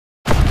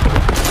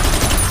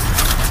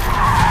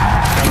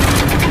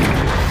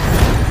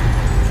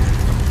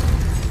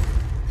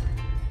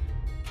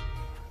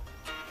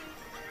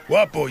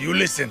Guapo, you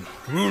listen.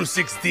 Rule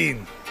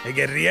 16. A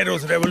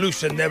guerrillero's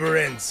revolution never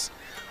ends.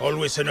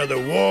 Always another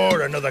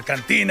war, another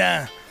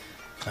cantina,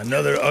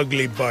 another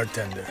ugly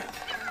bartender.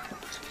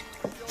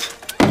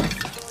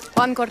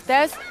 Juan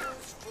Cortez?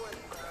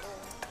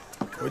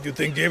 What do you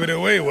think gave it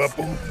away,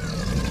 Guapo?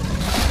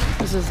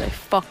 This is a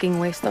fucking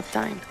waste of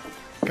time.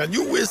 Can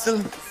you whistle?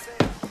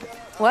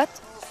 What?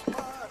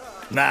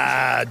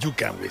 Nah, you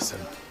can't whistle.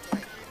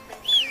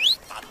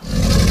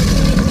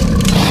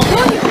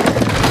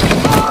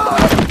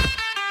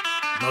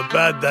 Not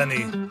bad,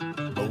 Danny,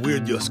 but we're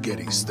just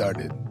getting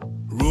started.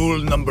 Rule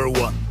number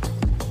 1.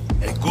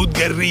 A good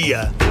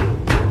guerrilla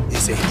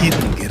is a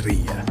hidden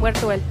guerrilla.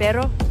 Muerto el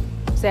perro,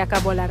 se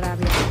acabó la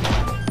rabia.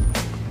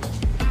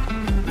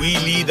 We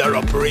lead our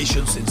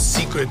operations in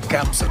secret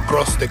camps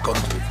across the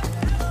country.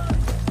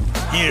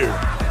 Here,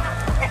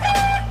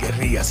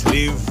 guerrillas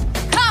live,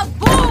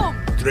 Kaboom!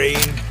 train,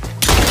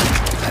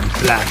 and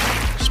plan.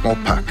 Small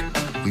pack.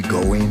 We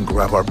go in,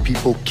 grab our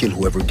people, kill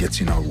whoever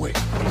gets in our way.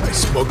 By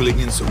smuggling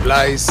in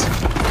supplies,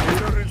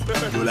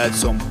 you'll add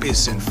some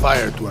piss and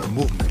fire to our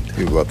movement.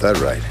 You got that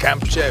right.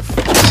 Camp chef,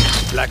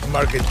 black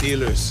market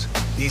dealers.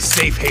 These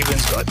safe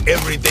havens got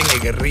everything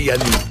a guerrilla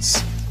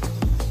needs.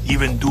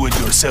 Even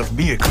do-it-yourself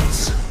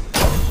vehicles.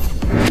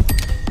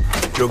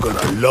 You're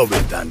gonna love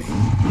it, Danny.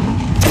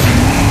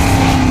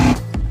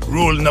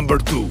 Rule number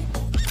 2.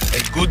 A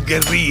good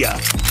guerrilla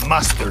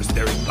masters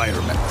their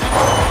environment.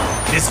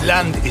 This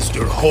land is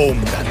your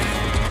home, Danny.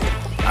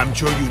 I'm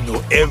sure you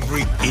know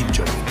every inch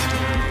of it.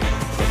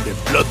 From the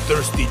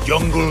bloodthirsty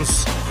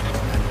jungles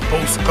and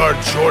postcard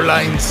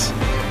shorelines,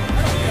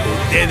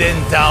 to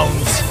dead-end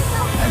towns,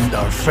 and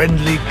our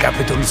friendly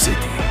capital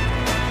city.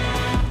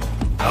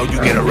 How you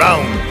get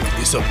around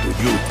is up to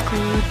you.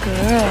 Good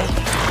girl.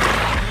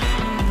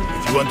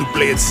 If you want to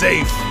play it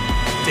safe,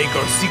 take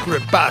our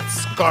secret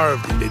paths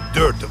carved in the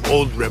dirt of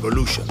old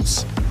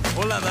revolutions.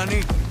 Hola,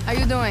 Danny. How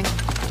you doing?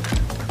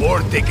 Or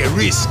take a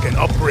risk and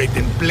operate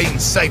in plain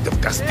sight of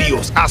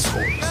Castillo's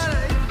assholes.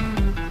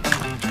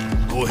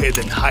 Go ahead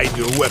and hide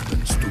your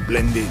weapons to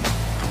blend in.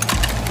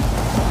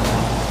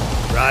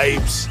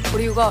 Bribes, What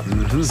do you got?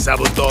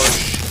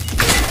 sabotage,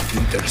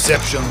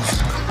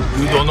 interceptions.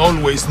 You don't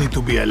always need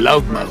to be a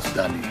loudmouth,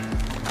 Danny.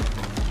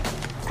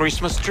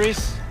 Christmas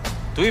trees?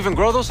 Do you even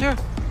grow those here?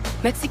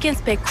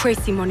 Mexicans pay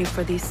crazy money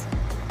for this.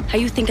 How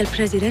you think El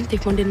Presidente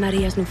funded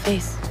Maria's new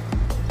face?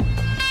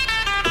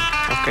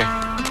 Okay.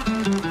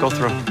 Go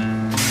through.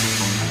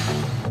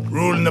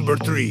 Rule number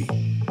 3.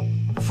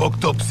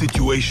 Fucked up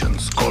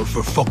situations call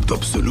for fucked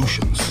up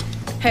solutions.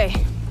 Hey,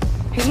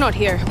 he's not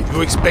here. If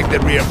you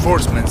expected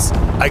reinforcements,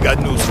 I got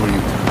news for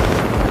you.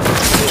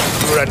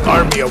 You're an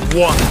army of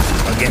one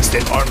against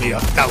an army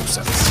of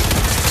thousands.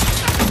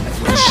 And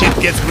when shit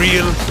gets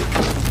real,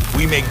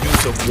 we make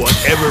use of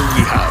whatever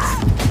we have.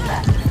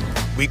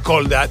 We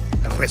call that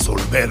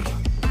resolver.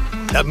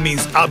 That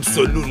means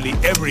absolutely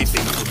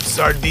everything from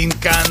sardine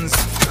cans,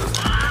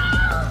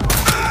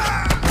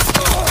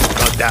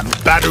 goddamn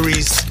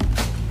batteries,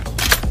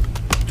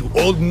 to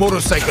old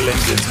motorcycle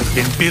engines has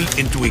been built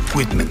into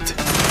equipment.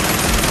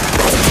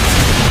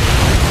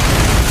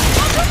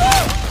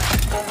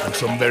 And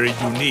some very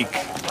unique,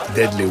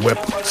 deadly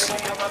weapons.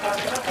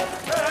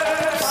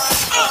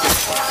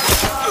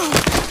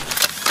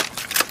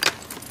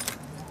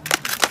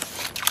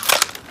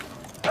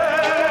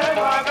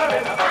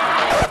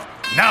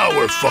 Now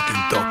we're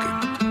fucking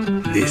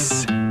talking.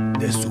 This,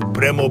 the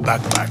Supremo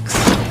backpacks.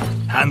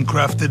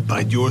 Handcrafted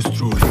by yours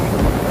truly.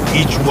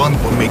 Each one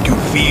will make you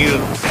feel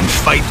and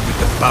fight with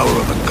the power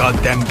of a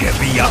goddamn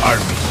guerrilla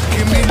army.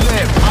 Give me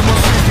lip, I'ma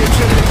send you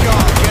to the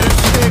yard. Get a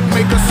stick,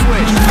 make a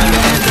switch. I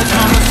end the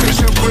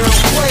conversation real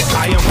quick.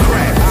 I am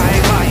cracked, I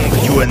ain't lying.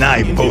 You and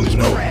I both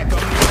know.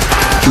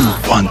 You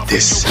want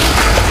this.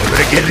 For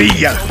a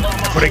guerrilla,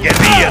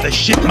 the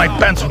shit my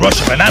pants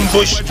rush of an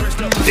ambush,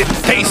 the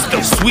taste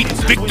of sweet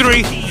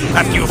victory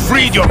after you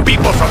freed your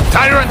people from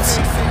tyrants.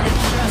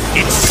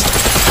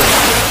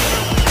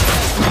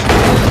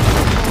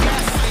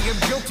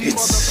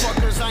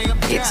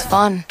 It's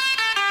fun.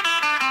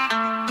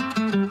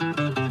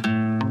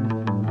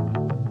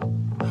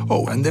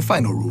 Oh, and the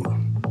final rule.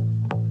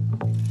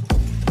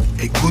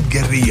 A good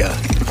guerrilla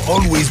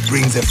always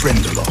brings a friend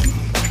along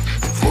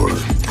for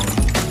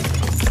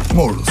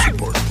moral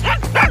support.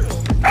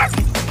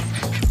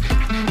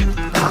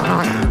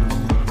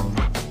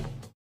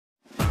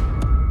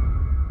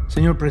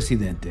 Señor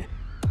Presidente.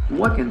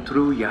 What can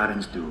true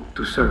Yarans do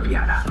to serve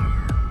Yara?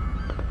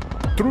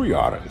 True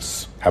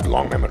Yarans have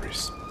long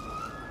memories.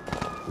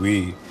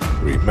 We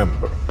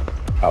remember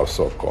how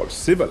so-called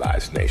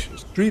civilized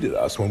nations treated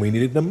us when we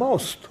needed them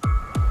most.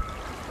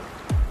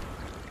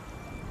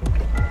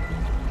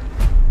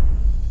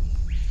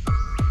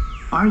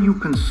 Are you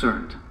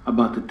concerned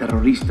about the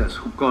terroristas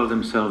who call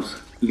themselves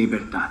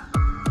Libertad?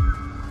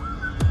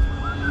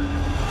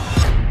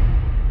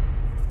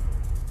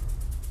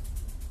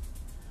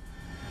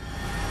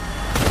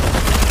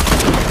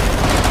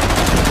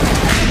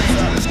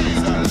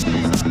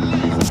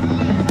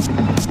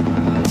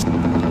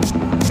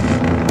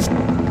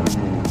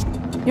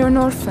 You're an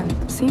orphan,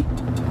 see?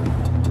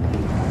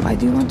 Why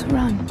do you want to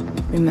run?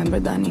 Remember,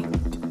 Danny,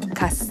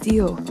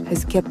 Castillo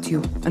has kept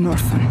you an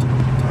orphan.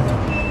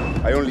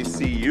 I only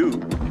see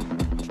you.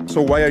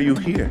 So why are you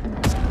here?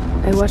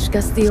 I watched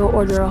Castillo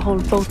order a whole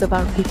boat of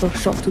our people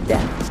shot to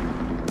death.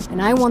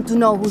 And I want to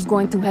know who's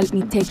going to help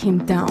me take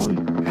him down.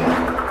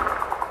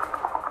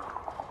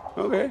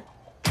 Okay.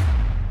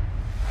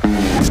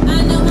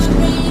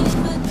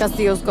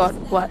 Castillo's got,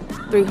 what,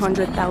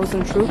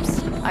 300,000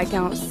 troops? I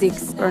count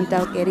 6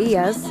 burnt-out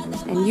guerrillas,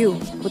 and you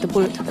with a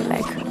bullet to the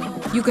leg.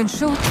 You can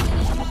shoot,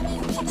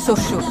 so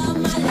shoot.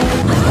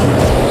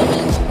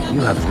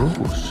 You have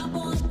rules.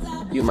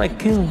 You might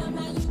kill,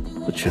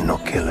 but you're no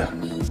killer.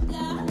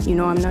 You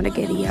know I'm not a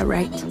guerrilla,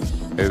 right?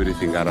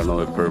 Everything got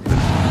another purpose.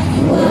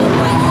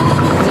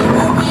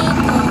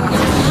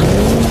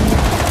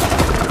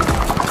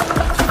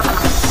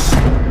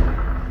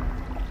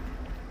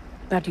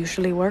 That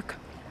usually work?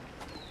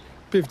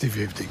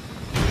 50-50.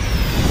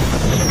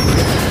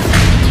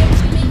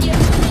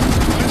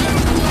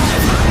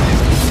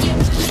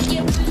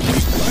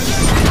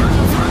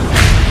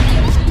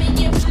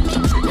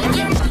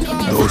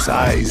 Those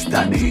eyes,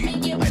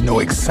 Danny. I know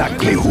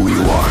exactly who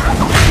you are.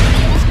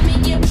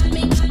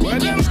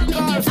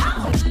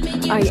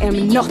 I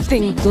am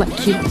nothing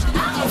like you.